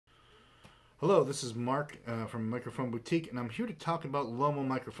Hello, this is Mark from Microphone Boutique, and I'm here to talk about LOMO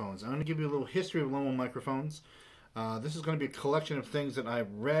microphones. I'm going to give you a little history of LOMO microphones. This is going to be a collection of things that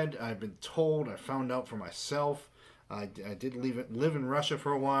I've read, I've been told, I found out for myself. I did live in Russia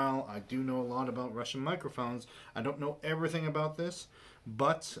for a while. I do know a lot about Russian microphones. I don't know everything about this,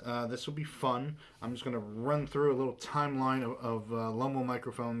 but this will be fun. I'm just going to run through a little timeline of LOMO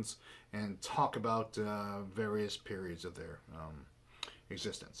microphones and talk about various periods of their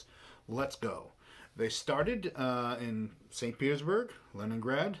existence. Let's go. They started in St. Petersburg,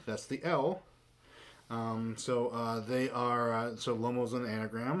 Leningrad. That's the L. They are so LOMO's an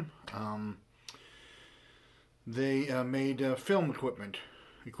anagram. They made film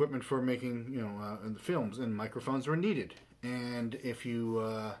equipment for making the films, and microphones were needed. And if you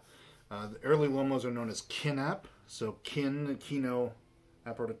the early LOMOs are known as KINAP, so Kino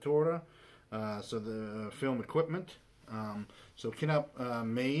Apparatura, so the film equipment. So KINAP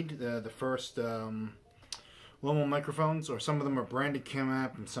made the first LOMO microphones, or some of them are branded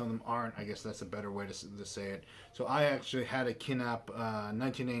KINAP and some of them aren't. I guess that's a better way to say it. So I actually had a KINAP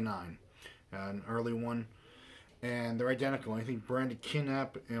 1989, an early one, and they're identical. Anything branded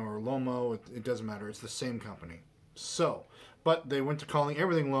KINAP or LOMO, it doesn't matter. It's the same company. So, but they went to calling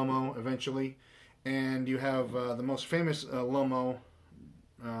everything LOMO eventually, and you have the most famous LOMO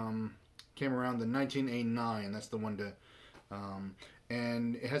came around the 1989. That's the one to,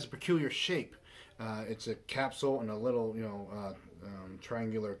 and it has a peculiar shape. It's a capsule and a little,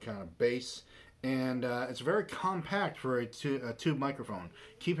 triangular kind of base, and it's very compact for a tube microphone.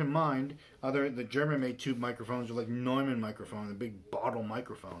 Keep in mind, the German-made tube microphones are like Neumann microphones, the big bottle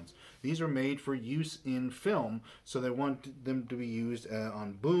microphones. These are made for use in film, so they want them to be used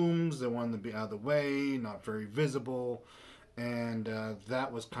on booms. They want them to be out of the way, not very visible. And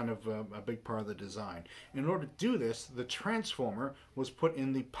that was kind of a big part of the design. In order to do this, the transformer was put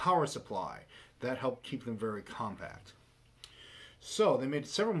in the power supply. That helped keep them very compact. So they made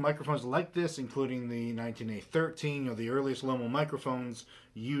several microphones like this, including the 19A13, the earliest LOMO microphones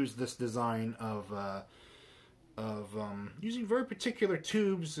used this design of using very particular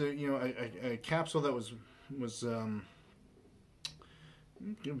tubes. A capsule that was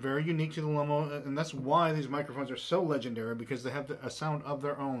very unique to the LOMO, and that's why these microphones are so legendary, because they have a sound of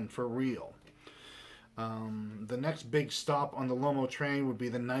their own for real. The next big stop on the LOMO train would be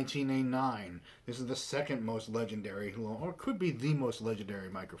the 19A9. This is the second most legendary, or could be the most legendary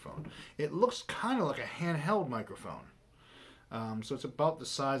microphone. It looks kind of like a handheld microphone. So it's about the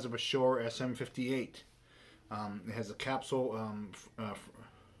size of a Shure SM58. It has a capsule,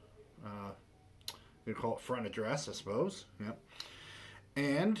 you call it front address, I suppose. Yep.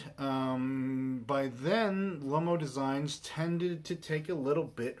 And by then, LOMO designs tended to take a little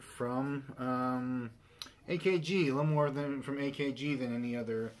bit from AKG, a little more from AKG than any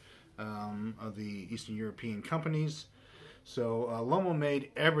other of the Eastern European companies. So LOMO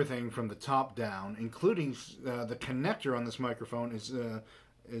made everything from the top down, including the connector on this microphone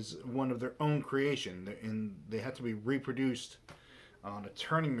is one of their own creation, and they had to be reproduced on a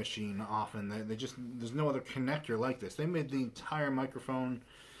turning machine often. There's no other connector like this. They made the entire microphone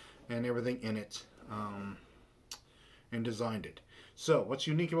and everything in it and designed it. So what's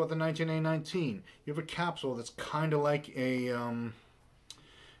unique about the 19A19? You have a capsule that's kind of like an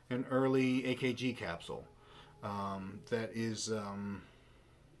early AKG capsule that is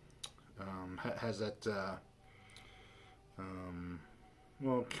has that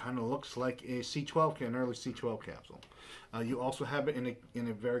well, kind of looks like a C12, an early C12 capsule. You also have it in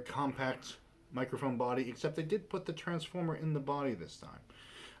a very compact microphone body, except they did put the transformer in the body this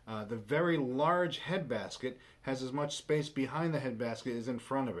time. The very large head basket has as much space behind the head basket as in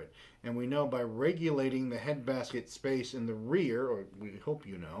front of it. And we know by regulating the head basket space in the rear, or we hope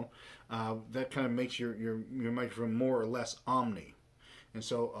you know, that kind of makes your microphone more or less omni. And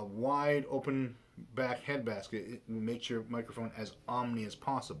so a wide open back head basket, it makes your microphone as omni as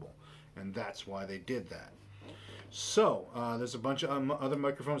possible, and that's why they did that. So there's a bunch of other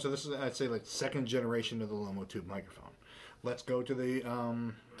microphones. So this is, I'd say, like second generation of the LOMO tube microphone. Let's go to the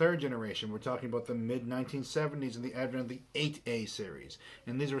third generation. We're talking about the mid 1970s and the advent of the 8A series,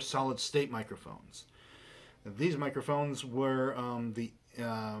 and these are solid state microphones. These microphones were the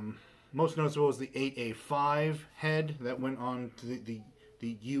most noticeable was the 8A5 head that went on to the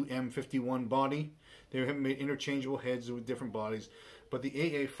UM51 body. They made interchangeable heads with different bodies, but the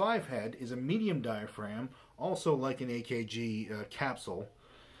AA5 head is a medium diaphragm, also like an AKG capsule,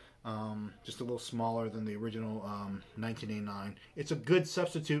 just a little smaller than the original 19A9. It's a good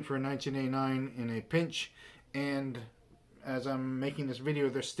substitute for a 19A9 in a pinch, and as I'm making this video,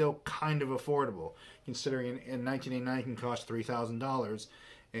 they're still kind of affordable, considering a 19A9 can cost $3,000.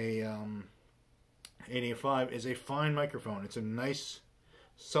 A 88.5 is a fine microphone. It's a nice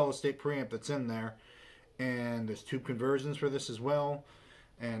solid state preamp that's in there, and there's tube conversions for this as well.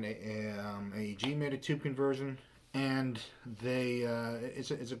 And AEG made a tube conversion, and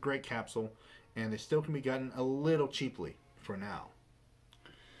it's a great capsule, and they still can be gotten a little cheaply for now.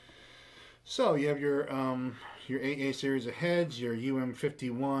 So you have your AA series of heads, your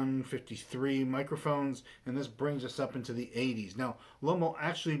UM51, 53 microphones, and this brings us up into the 80s. Now, LOMO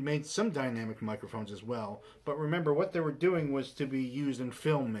actually made some dynamic microphones as well, but remember what they were doing was to be used in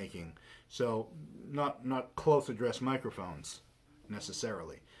filmmaking, so not close address microphones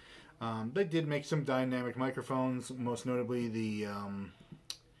necessarily. They did make some dynamic microphones, most notably the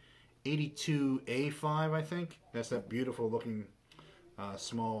 82A5, I think. That's that beautiful looking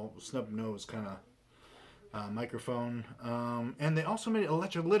small snub nose kind of microphone. And they also made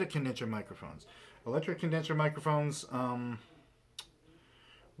electrolytic condenser microphones. Electric condenser microphones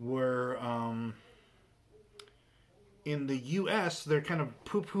were in the US, they're kind of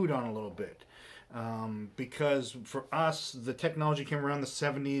poo-pooed on a little bit. Because for us, the technology came around the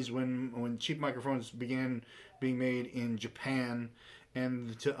 70s when cheap microphones began being made in Japan,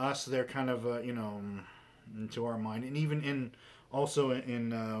 and to us they're kind of to our mind, and even also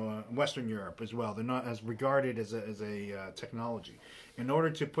in Western Europe as well, they're not as regarded as a technology. In order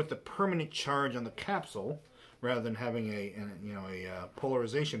to put the permanent charge on the capsule, rather than having a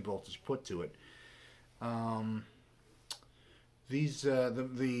polarization voltage put to it, these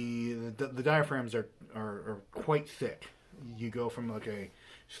the diaphragms are quite thick. You go from like a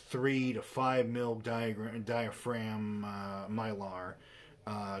 3 to 5 mil diaphragm mylar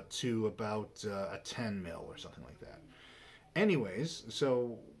to about a 10 mil or something like that. Anyways,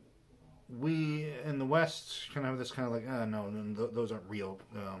 so we in the West kind of have this kind of like, no, those aren't real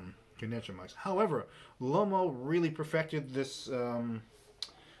condenser mics. However, LOMO really perfected this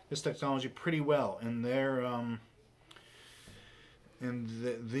this technology pretty well, and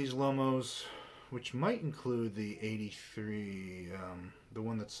these LOMOs, which might include the 83, the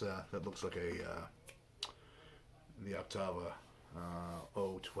one that's that looks like the Octava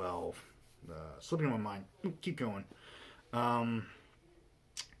 012, slipping in my mind. Keep going.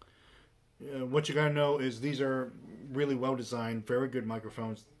 What you gotta know is these are really well designed, very good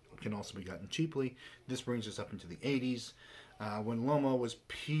microphones. Can also be gotten cheaply. This brings us up into the 80s, when LOMO was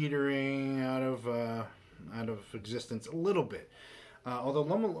petering out of existence a little bit. Although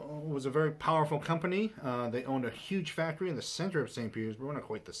LOMO was a very powerful company, they owned a huge factory in the center of St. Petersburg. Well, not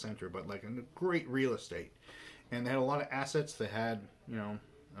quite the center, but like in great real estate. And they had a lot of assets. They had,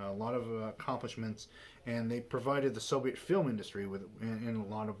 a lot of accomplishments, and they provided the Soviet film industry in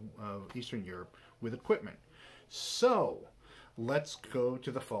a lot of Eastern Europe with equipment. So, let's go to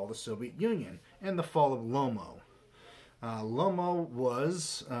the fall of the Soviet Union and the fall of LOMO. LOMO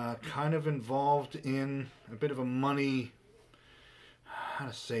was kind of involved in a bit of a money. How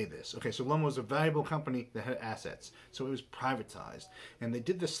to say this? Okay, so LOMO was a valuable company that had assets, so it was privatized, and they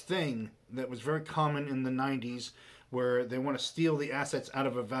did this thing that was very common in the 90s, where they want to steal the assets out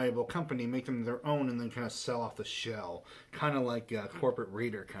of a valuable company, make them their own, and then kind of sell off the shell, kind of like a corporate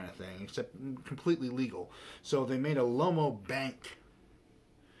raider kind of thing, except completely legal. So they made a LOMO bank,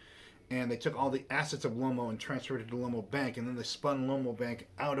 and they took all the assets of LOMO and transferred it to LOMO Bank, and then they spun LOMO Bank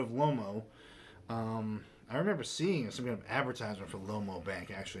out of LOMO. I remember seeing some kind of advertisement for LOMO Bank,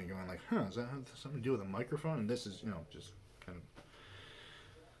 actually going like, does that have something to do with a microphone? And this is, just kind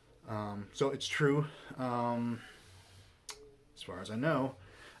of... so it's true. As far as I know,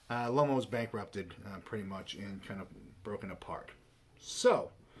 LOMO was bankrupted pretty much and kind of broken apart.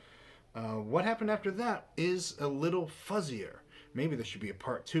 So, what happened after that is a little fuzzier. Maybe there should be a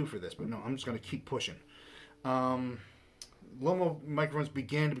part 2 for this, but no, I'm just going to keep pushing. LOMO microphones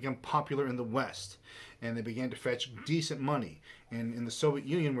began to become popular in the West, and they began to fetch decent money. And in the Soviet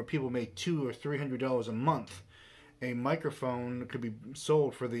Union, where people made $200 or $300 a month, a microphone could be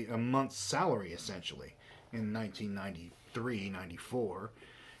sold for a month's salary, essentially, in 1993, 94.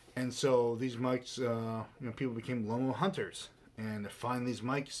 And so these mics, people became LOMO hunters, and to find these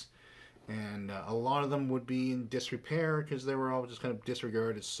mics, and a lot of them would be in disrepair because they were all just kind of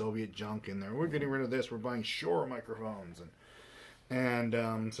disregarded as Soviet junk in there. We're getting rid of this. We're buying Shure microphones, and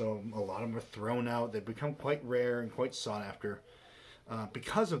so a lot of them were thrown out. They've become quite rare and quite sought after.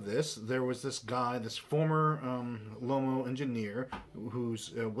 Because of this, there was this guy, this former LOMO engineer,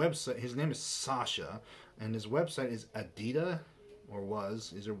 whose website, his name is Sasha, and his website is Adida, or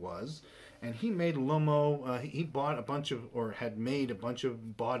was, is or was, and he made LOMO. He bought a bunch of, or had made a bunch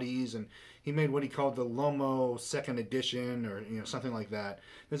of bodies, and he made what he called the LOMO second edition, or something like that.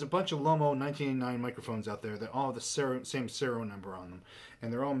 There's a bunch of LOMO 1989 microphones out there that all have the same serial number on them,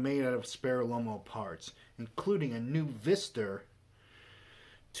 and they're all made out of spare LOMO parts, including a new Vister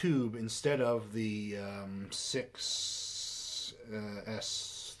tube instead of the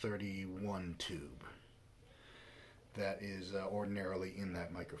 6S31 tube that is ordinarily in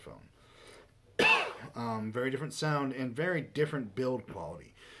that microphone. Very different sound and very different build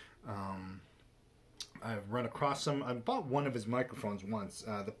quality. I've run across some. I bought one of his microphones once.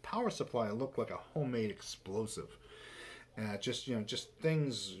 The power supply looked like a homemade explosive. Just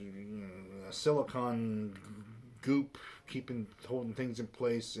things, silicone goop, holding things in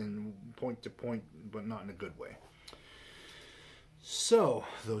place and point to point, but not in a good way. So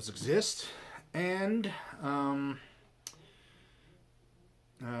those exist, and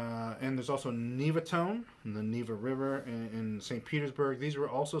there's also Nevatone, the Neva River in St. Petersburg. These were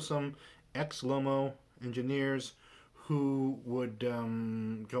also some ex-LOMO engineers who would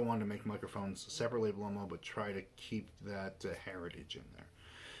go on to make microphones separately of LOMO, but try to keep that heritage in there.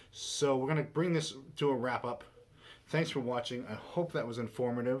 So we're going to bring this to a wrap-up. Thanks for watching. I hope that was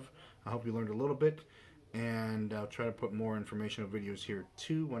informative. I hope you learned a little bit, and I'll try to put more informational videos here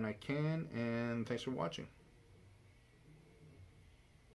too when I can, and thanks for watching.